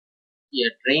A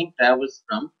train travels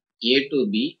from A to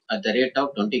B at the rate of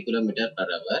 20 km per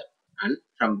hour and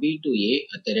from B to A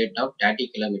at the rate of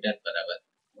 30 km per hour.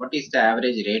 What is the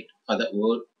average rate for the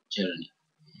whole journey?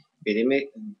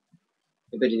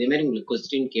 இப்போ இதேமாரி உங்களுக்கு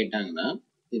question கேட்டாங்கன்னா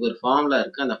இதுக்கு ஒரு formula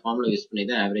இருக்கு, அந்த formula use பண்ணி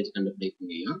தான் ஆவரேஜ் கண்டுபிடிக்க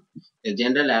முடியும். இது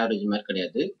ஜென்ரல் ஆவரேஜ் மாதிரி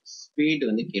கிடையாது. ஸ்பீடு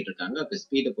வந்து கேட்டிருக்காங்க, அப்போ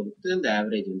ஸ்பீடை பொறுத்து இந்த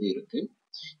ஆவரேஜ் வந்து இருக்கு.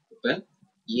 இப்போ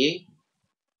ஏ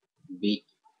பி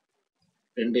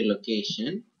ரெண்டு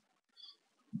location,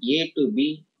 A to be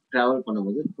travel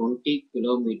பண்ணும்போது 20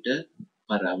 kilometre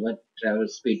per hour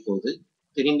travel speed போகுது,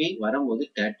 திரும்பி வரும்போது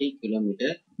 30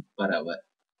 கிலோமீட்டர் பர் ஹவர்.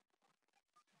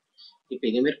 இப்போ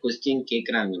இதே மாதிரி கொஸ்டின்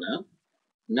கேட்குறாங்கன்னா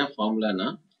என்ன ஃபார்முலானா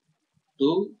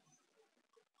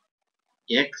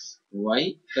 2xy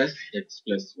plus x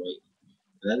plus y,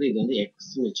 அதாவது இது வந்து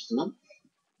எக்ஸ்ன்னு வச்சுக்கணும்,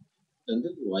 இது வந்து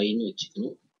ஒய்ன்னு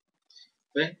வச்சுக்கணும்.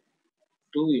 இப்போ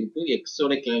 2 இன்டூ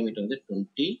எக்ஸோட கிலோமீட்டர் வந்து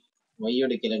 20,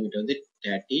 ஒய்யோட கிலோமீட்டர் வந்து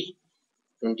 30,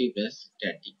 20 plus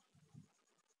 30.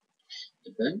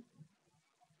 இப்போ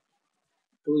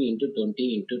 2 into 20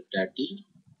 into 30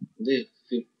 வந்து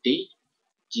 50,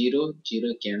 0 0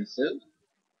 கேன்சல்,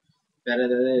 வேற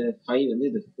ஏதாவது 5 வந்து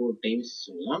இது 4 டைம்ஸ்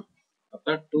சொல்லலாம்.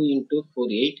 அப்போ 2 into 4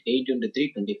 8, 8 into 3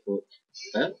 24.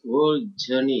 இப்போ ஹோல்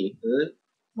ஜேர்னி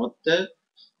மொத்த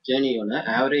ஜேர்னியோட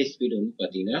ஆவரேஜ் ஸ்பீடு வந்து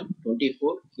பார்த்தீங்கன்னா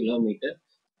 24 kilometre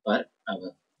per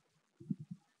hour.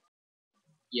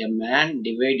 A man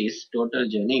divides his total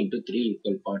journey into 3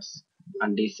 equal parts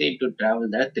and decide to travel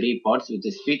the 3 parts with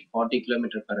a speed 40 km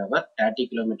per hour, 30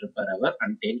 km per hour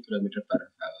and 10 km per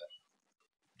hour.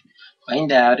 Find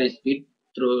the average speed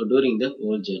during the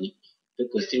whole journey. இப்போ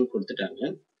question கொடுத்துட்டாங்க.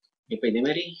 இப்போ இதே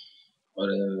மாதிரி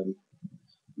ஒரு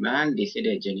man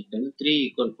decided journey வந்து 3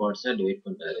 equal பார்ட்ஸாக divide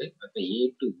பண்ணுறாரு. அப்போ A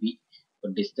to be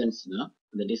ஒரு டிஸ்டன்ஸ்னா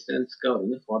அந்த டிஸ்டன்ஸ்க்கு அவர்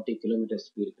வந்து 40 கிலோமீட்டர்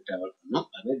ஸ்பீடுக்கு ட்ராவல் பண்ணணும்.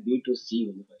 அதே பி டு சி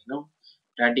வந்து பார்த்தீங்கன்னா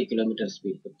 30 கிலோமீட்டர்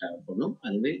ஸ்பீடுக்கு ட்ராவல் பண்ணணும்.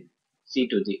 அதுவே சி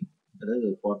டு தி, அதாவது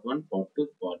பார்ட் 1 பார்ட் 2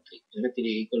 பார்ட் 3 இதுமாதிரி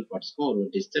 3 ஈக்குவல் பார்ட்ஸ்க்கும் ஒரு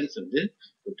டிஸ்டன்ஸ் வந்து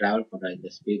ட்ராவல் பண்ணுற இந்த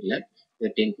ஸ்பீடில்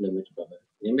 10 கிலோமீட்டர் பர் ஹவர்.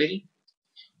 இதேமாரி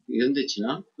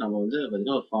இருந்துச்சுன்னா நம்ம வந்து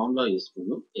பார்த்தீங்கன்னா ஒரு ஃபார்முலா யூஸ்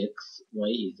பண்ணணும். X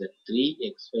Y Z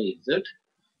 3xy z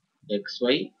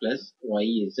xy plus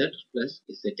yz plus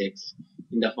zx,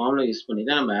 இந்த ஃபார்முலா யூஸ் பண்ணி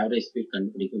தான் நம்ம ஆவரேஜ் ஸ்பீட்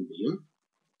கண்டுபிடிக்க முடியும்.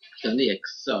 இது வந்து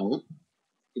எக்ஸ் ஆகும்,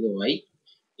 இது ஒய்,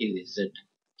 இது z.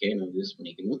 ஓகே, நம்ம யூஸ்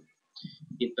பண்ணிக்கணும்.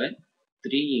 இப்போ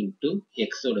 3 இன்டூ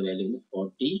எக்ஸோட வேல்யூ வந்து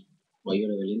 40,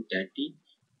 ஒய்யோட வேல்யூ 30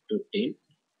 to 10,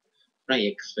 அப்புறம்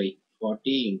xy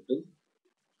 40 into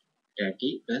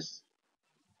 30 plus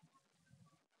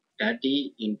 30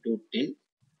 into 10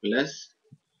 plus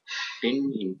 10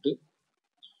 into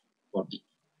 40.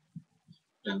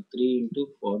 Now 3 into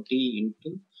 40 into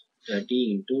 30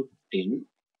 into 10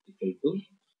 equal to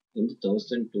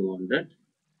 1200.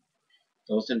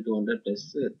 1200 plus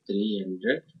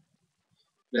 300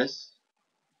 plus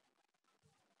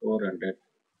 400.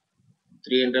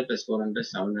 300 plus 400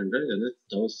 700, that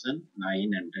is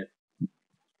 1900.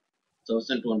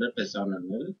 1200 plus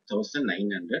 700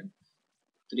 1900.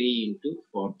 3 into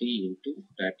 40 into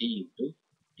 30 into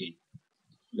 10.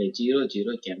 The 0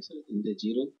 0 cancel, இந்த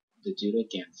 0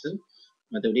 cancel,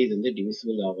 மற்றபடி இது வந்து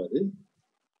divisible ஆகாது.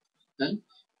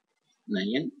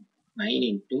 9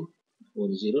 into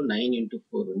 4 9 into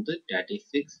 4 வந்து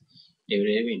 36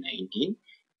 divided by 19.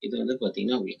 இது வந்து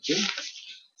பார்த்தீங்கன்னா உங்களுக்கு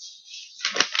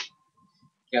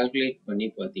calculate பண்ணி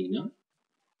பார்த்தீங்கன்னா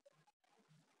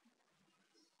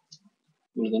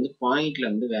உங்களுக்கு வந்து பாயிண்ட்ல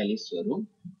வந்து வேல்யூஸ் வரும்.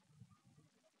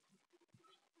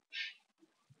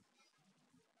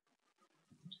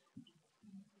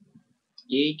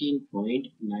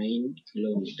 (18.9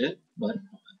 km per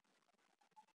hour).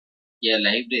 A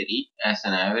library has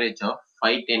an average of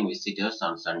 510 visitors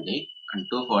on Sunday and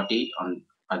 240 on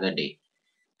other day.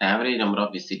 The average number of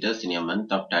visitors in a month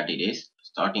of 30 days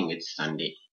starting with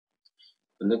Sunday.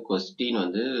 இந்த question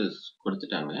வந்து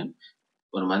கொடுத்துட்டாங்க.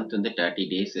 ஒரு month வந்து 30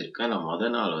 days இருக்கு. ஆனால்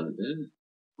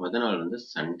முத நாள் வந்து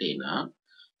சண்டேனா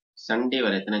சண்டே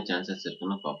வர எத்தனை சான்சஸ்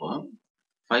இருக்குன்னு பார்ப்போம்.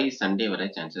 5 சண்டே வர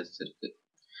சான்சஸ் இருக்கு.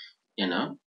 ஏன்னா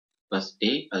ஃபர்ஸ்ட்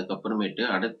டே, அதுக்கப்புறமேட்டு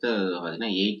அடுத்த பார்த்தீங்கன்னா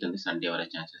 8 வந்து சண்டே வர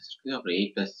சான்சஸ் இருக்கு. அப்புறம்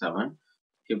 8 + 7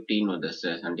 15 வந்து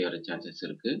சண்டே வர சான்சஸ்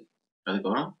இருக்கு.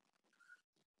 அதுக்கப்புறம்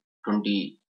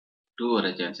 22 வர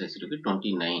சான்சஸ் இருக்கு.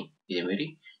 29 இதேமாரி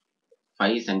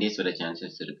 5 சண்டேஸ் வர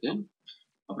சான்சஸ் இருக்கு.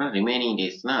 அப்புறம் ரிமைனிங்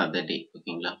டேஸ்னா அதர் டே.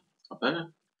 ஓகேங்களா? அப்போ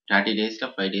 30 டேஸ்ல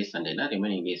 5 டேஸ் சண்டேனா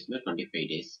ரிமைனிங் டேஸ்ல 25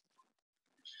 டேஸ்.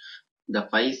 இந்த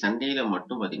 5 சண்டேல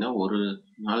மட்டும் பார்த்தீங்கன்னா ஒரு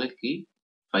நாளைக்கு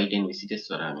 510 விசிட்டர்ஸ்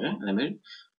வராங்க. அதேமாதிரி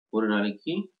ஒரு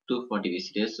நாளைக்கு 240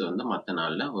 விசிட்டர்ஸ் வந்து மற்ற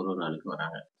நாளில் ஒரு நாளைக்கு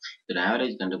வராங்க. இதோட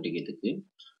ஆவரேஜ் கண்டுபிடிக்கிறதுக்கு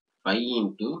 5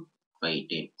 into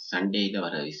 510 சண்டேல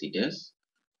வர visitors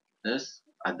plus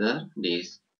other days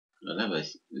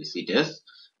visitors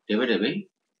divided by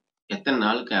எத்தனை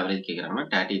நாளுக்கு ஆவரேஜ் கேட்குறாங்கன்னா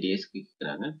 30 டேஸ்க்கு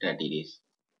கேட்குறாங்க. 30 டேஸ்.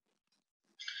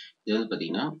 இது வந்து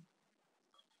பார்த்தீங்கன்னா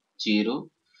 0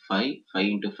 5 5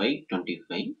 into 5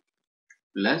 25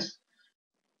 plus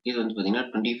இது வந்து பார்த்தீங்கன்னா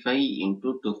 25 into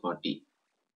 240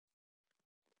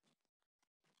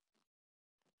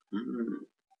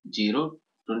 0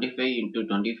 25 into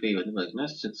 25 வந்து பார்த்தீங்கன்னா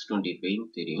 625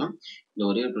 தெரியும். இந்த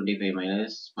ஒரே 25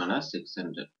 மைனஸ் பண்ணால்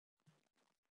 600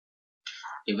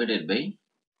 divided by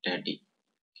 30.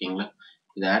 ஓகேங்களா?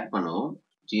 இதை ஆட் பண்ணுவோம்.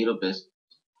 0 plus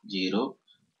 0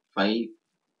 5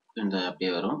 இந்த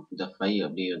அப்படியே வரும். இந்த 5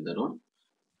 அப்படியே வந்துடும்.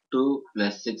 2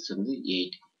 plus 6 வந்து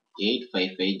 8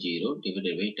 8550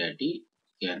 divided by 30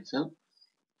 cancel.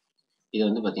 இது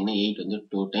வந்து பார்த்தீங்கன்னா 8 வந்து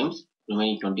 2 times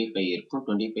remaining 25 இருக்கும்.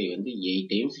 25 வந்து 8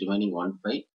 times remaining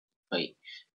 155.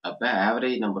 அப்போ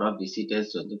average number of visitors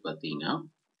வந்து பார்த்தீங்கன்னா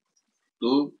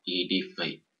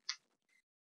 285.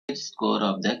 Score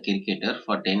of the cricketer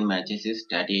for 10 matches is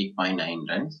 38.9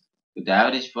 runs. With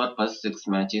average for first 6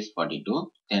 matches 42,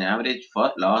 then average for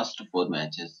last 4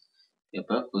 matches.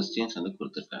 இப்போ கொஸ்டின்ஸ் வந்து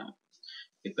கொடுத்துருக்காங்க.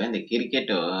 இப்போ இந்த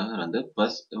கிரிக்கெட்டர் வந்து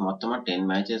ஃபர்ஸ்ட் மொத்தமாக 10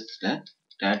 மேட்சஸில்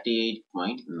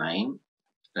 38.9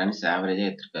 ரன்ஸ் ஆவரேஜாக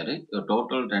எடுத்திருக்காரு.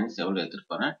 டோட்டல் ரன்ஸ் எவ்வளோ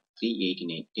எடுத்திருப்பாருன்னா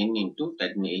 389. 10 into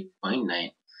 38.9.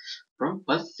 அப்புறம்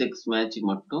ஃபர்ஸ்ட் 6 மேட்ச்சுக்கு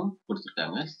மட்டும்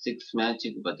கொடுத்துருக்காங்க. 6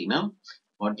 மேட்ச்சுக்கு பார்த்தீங்கன்னா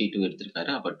 42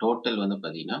 எடுத்திருக்காரு. அப்போ டோட்டல் வந்து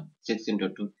பார்த்தீங்கன்னா 6 into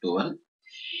 2 12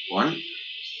 1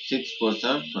 6 4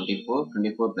 7 24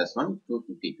 24 plus 1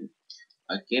 252.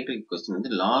 கேட்டிருக்க கொஸ்டின்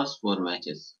வந்து லாஸ்ட் 4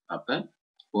 மேட்சஸ். அப்போ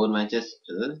 4 matches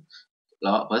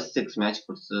first 6 match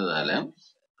கொடுத்ததால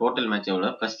total match எவ்வளோ,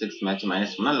 ஃபர்ஸ்ட் 6 மேட்ச்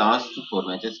மைனஸ் பண்ணால் லாஸ்ட் 4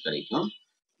 மேட்சஸ் கிடைக்கும்.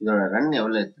 இதோட ரன்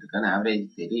எவ்வளோ எடுத்திருக்கான்னு ஆவரேஜ்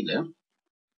தெரியல,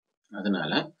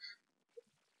 அதனால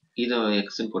இதை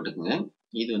எக்ஸ்ன்னு போட்டுக்குங்க.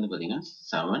 இது வந்து பார்த்தீங்கன்னா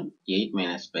 7 8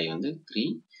 minus 5 வந்து 3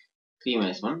 3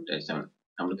 minus 1 7.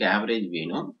 நம்மளுக்கு ஆவரேஜ்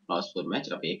வேணும் லாஸ்ட் 4 மேட்ச்.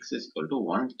 அப்போ எக்ஸ் இஸ் ஈக்குவல் டு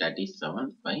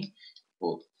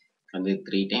 137/4 வந்து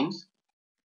 3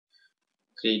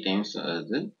 டைம்ஸ்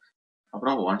வருது.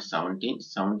 அப்புறம் 117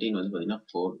 17 வந்து பார்த்தீங்கன்னா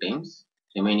 4 டைம்ஸ்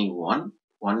ரிமைனிங் 1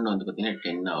 வந்து பார்த்தீங்கன்னா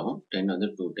 10 ஆகும். 10 வந்து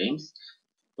 2 டைம்ஸ்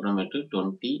அப்புறமேட்டு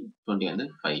 20 வந்து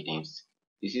 5 times.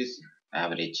 This is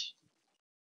average.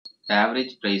 The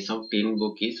average price of 10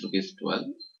 book is rupees 12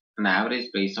 and average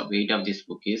price of 8 of this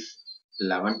book is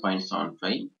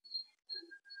 11.75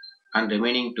 and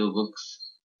remaining 2 books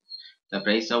the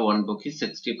price of one book is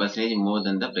 60% more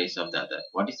than the price of the other.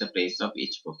 What is the price of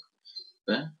each book?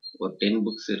 இப்போ ஒரு 10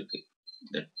 books இருக்கு.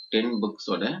 இந்த 10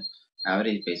 புக்ஸோட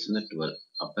average price வந்து 12.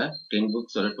 அப்போ 10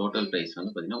 புக்ஸோட total price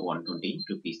வந்து பார்த்தீங்கன்னா 120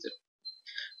 rupees.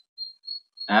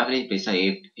 Average price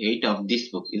 8 of this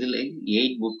book, இதில்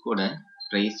 8 புக்கோட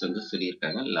ப்ரைஸ் வந்து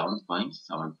சொல்லியிருக்காங்க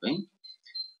 11.75.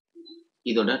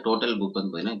 இதோட டோட்டல் புக்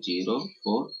வந்து பார்த்தீங்கன்னா 0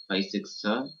 4 5 6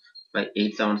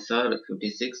 8 7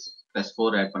 56 ப்ளஸ்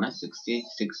 4 ஆட் பண்ணால்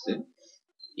 66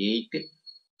 8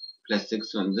 ப்ளஸ் 6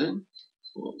 வந்து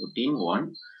 14 1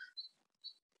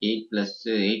 8 plus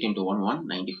 8 into 1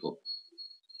 94.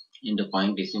 இந்த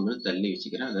பாயிண்ட் டெசிமல் தள்ளி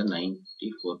வச்சுக்கிறேன். அதாவது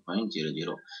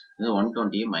 94.00.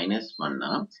 120 மைனஸ்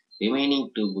பண்ணா ரிமைனிங்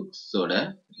 2 புக்ஸோட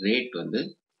ரேட் வந்து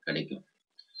கிடைக்கும்.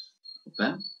 இப்போ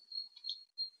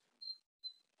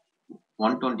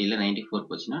 120ல 94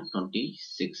 போச்சுன்னா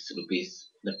 26 rupees.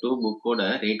 இந்த 2 புக்கோட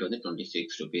ரேட் வந்து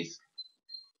 26 rupees.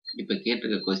 இப்போ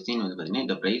கேட்டிருக்க கொஸ்டின் வந்து பார்த்தீங்கன்னா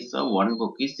இந்த price of one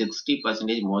book is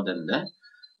 60% more then the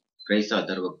price of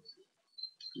other book.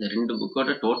 இந்த 2 புக்கோட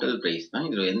டோட்டல் பிரைஸ் தான்.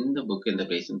 இதில் எந்த புக் எந்த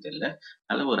பிரைஸ்ன்னு தெரியல,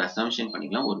 அதில் ஒரு அசம்ஷன்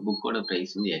பண்ணிக்கலாம். ஒரு புக்கோட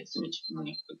பிரைஸ் வந்து எக்ஸ்ன்னு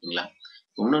வச்சுக்கோங்க. ஓகேங்களா?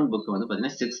 இன்னொரு புக் வந்து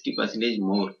பார்த்தீங்கன்னா 60%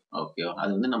 மோர். ஓகேவா?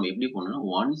 அது வந்து நம்ம எப்படி பண்ணணும்,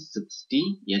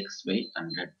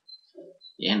 160x/100.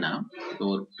 ஏன்னா இப்போ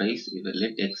ஒரு ப்ரைஸ் இப்போ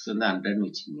லெட் எக்ஸ் வந்து 100ன்னு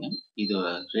வச்சுக்கோங்க, இது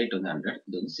ரேட் வந்து 100,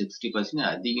 இது வந்து 60%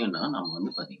 அதிகம்னா நம்ம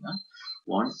வந்து பார்த்தீங்கன்னா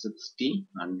 160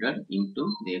 100 இன்டூ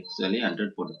இந்த எக்ஸ் வேலையை 100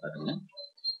 போட்டு பாருங்க,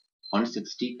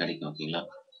 160 கிடைக்கும். ஓகேங்களா?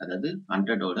 அதாவது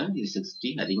 100ஓட இது 60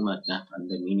 அதிகமாக இருக்கு,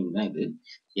 அந்த மீனிங் தான் இது.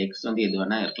 எக்ஸ் வந்து எது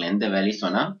வேணா இருக்கலாம், எந்த வேல்யூஸ்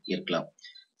வேணா இருக்கலாம்.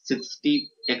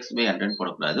 60x/100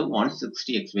 போடக்கூடாது,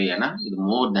 160x/, ஏன்னா இது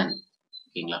மோர் தென்.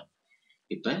 ஓகேங்களா?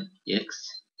 இப்போ எக்ஸ்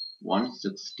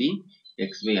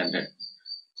 160x/100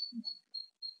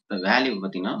 வேல்யூ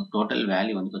பார்த்தீங்கன்னா டோட்டல்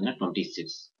வேல்யூ வந்து பார்த்தீங்கன்னா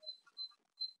 26.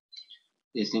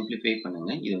 இதை சிம்பிளிஃபை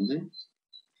பண்ணுங்க. இது வந்து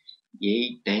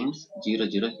 8 டைம்ஸ் 0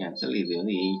 0 கேன்சல், இது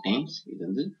வந்து 8 டைம்ஸ், இது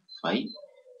வந்து 5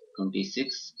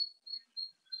 26.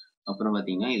 அப்புறம்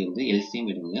பார்த்தீங்கன்னா இது வந்து எல்சிஎம்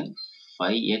எடுங்க,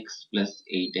 5x plus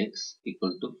 8x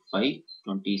equal to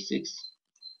 526.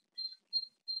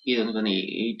 இது வந்து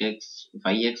 8x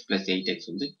 5x plus 8x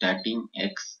வந்து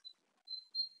 13x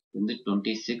வந்து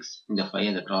 26. இந்த 5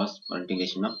 அந்த cross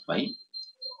multiplication of 5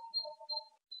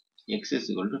 x is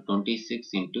equal to 26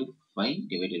 into 5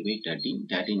 divided by 13.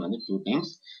 13 வந்து 2 times.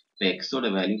 இப்போ x ஓட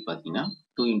வேல்யூ பார்த்தீங்கன்னா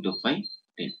 2 into 5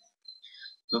 10.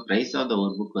 இப்போ price of the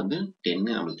ஒரு book வந்து 10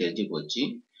 நம்மளுக்கு தெரிஞ்சு போச்சு.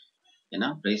 ஏன்னா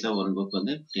price of one book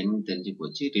வந்து 10 தெரிஞ்சு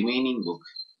போச்சு. ரிமைனிங் புக்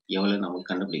எவ்வளோ நமக்கு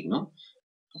கண்டுபிடிக்கணும்.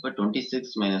 அப்போ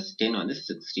 26 minus 10 வந்து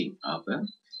 16. அப்போ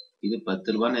இது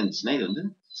 10 ரூபான்னு இருந்துச்சுன்னா இது வந்து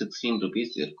 16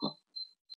 rupees இருக்கும்.